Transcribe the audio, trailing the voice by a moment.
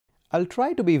I'll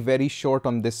try to be very short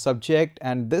on this subject,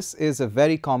 and this is a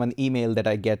very common email that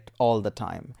I get all the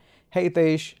time. Hey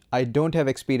Tesh, I don't have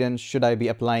experience. Should I be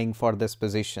applying for this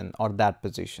position or that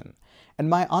position? And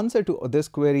my answer to this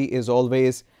query is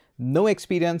always no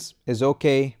experience is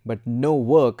okay, but no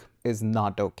work is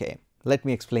not okay. Let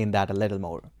me explain that a little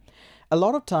more. A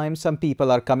lot of times, some people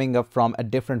are coming up from a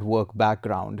different work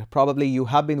background. Probably you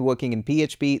have been working in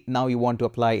PHP, now you want to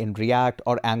apply in React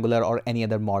or Angular or any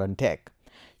other modern tech.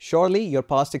 Surely your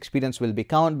past experience will be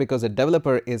counted because a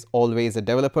developer is always a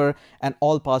developer and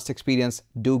all past experience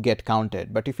do get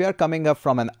counted. But if you are coming up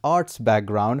from an arts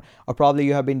background, or probably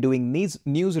you have been doing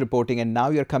news reporting and now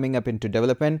you're coming up into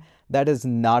development, that is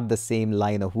not the same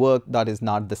line of work, that is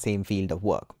not the same field of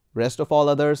work. Rest of all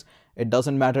others, it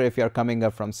doesn't matter if you're coming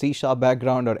up from C#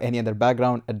 background or any other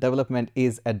background, a development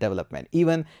is a development.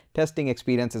 Even testing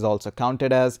experience is also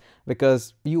counted as,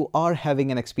 because you are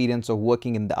having an experience of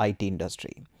working in the IT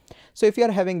industry. So if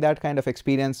you're having that kind of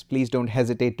experience, please don't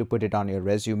hesitate to put it on your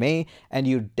resume, and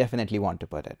you definitely want to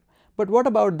put it. But what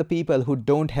about the people who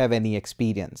don't have any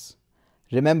experience?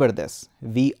 Remember this,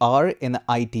 we are in the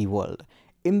IT world.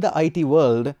 In the IT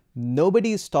world,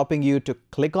 nobody is stopping you to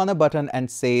click on a button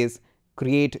and says,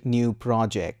 create new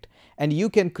project. And you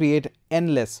can create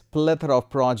endless plethora of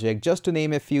projects. Just to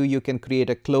name a few, you can create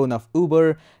a clone of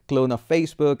Uber, clone of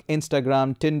Facebook,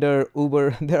 Instagram, Tinder,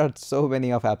 Uber. There are so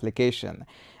many of applications.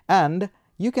 And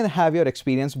you can have your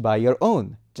experience by your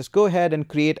own. Just go ahead and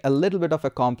create a little bit of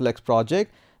a complex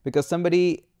project because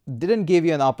somebody didn't give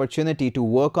you an opportunity to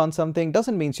work on something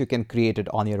doesn't mean you can create it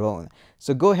on your own.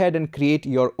 So go ahead and create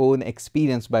your own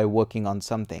experience by working on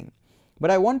something.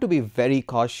 But I want to be very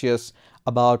cautious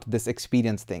about this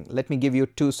experience thing. Let me give you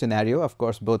two scenarios, of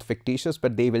course, both fictitious,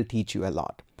 but they will teach you a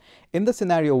lot. In the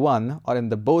scenario one, or in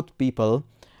the both people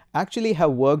actually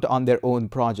have worked on their own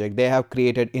project. They have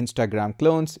created Instagram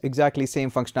clones, exactly same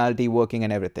functionality, working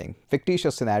and everything.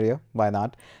 Fictitious scenario, why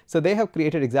not? So they have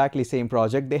created exactly same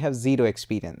project. They have zero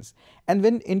experience. And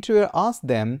when interviewer asks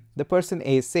them, the person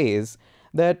A says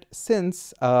that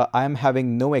since I am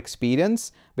having no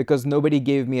experience because nobody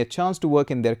gave me a chance to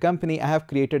work in their company, I have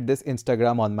created this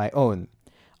Instagram on my own.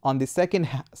 On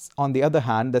the other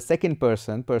hand, the second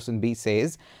person B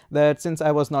says that since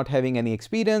I was not having any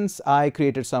experience, I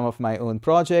created some of my own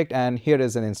project and here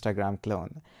is an Instagram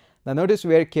clone. Now notice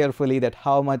very carefully that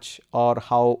how much or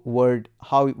how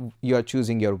you are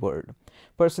choosing your word.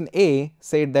 Person A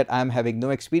said that I'm having no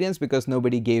experience because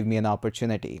nobody gave me an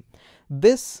opportunity.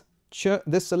 This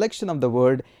selection of the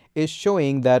word is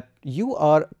showing that you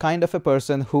are kind of a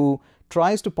person who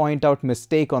tries to point out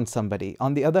mistake on somebody.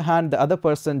 On the other hand, the other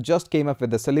person just came up with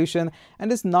the solution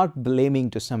and is not blaming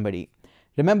to somebody.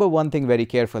 Remember one thing very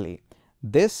carefully.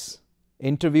 This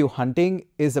interview hunting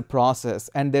is a process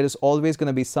and there is always going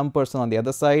to be some person on the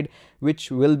other side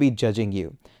which will be judging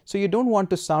you. So you don't want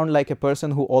to sound like a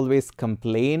person who always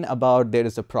complain about there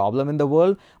is a problem in the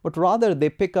world, but rather they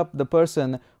pick up the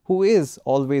person who is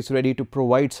always ready to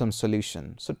provide some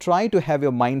solution. So try to have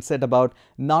your mindset about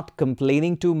not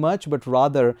complaining too much, but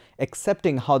rather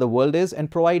accepting how the world is and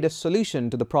provide a solution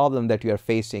to the problem that you are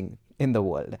facing in the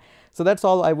world. So that's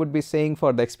all I would be saying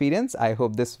for the experience. I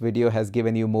hope this video has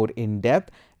given you more in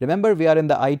depth. Remember, we are in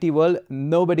the IT world.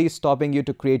 Nobody is stopping you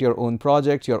to create your own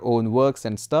projects, your own works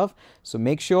and stuff. So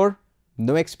make sure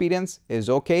no experience is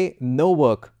okay. No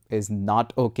work is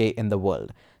not okay in the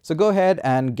world. So go ahead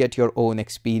and get your own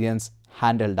experience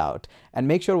handled out. And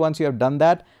make sure once you have done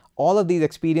that, all of these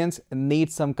experience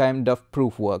need some kind of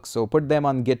proof work. So put them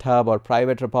on GitHub or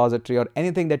private repository or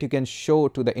anything that you can show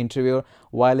to the interviewer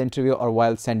while interview or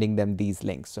while sending them these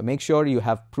links. So make sure you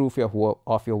have proof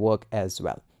of your work as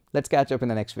well. Let's catch up in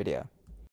the next video.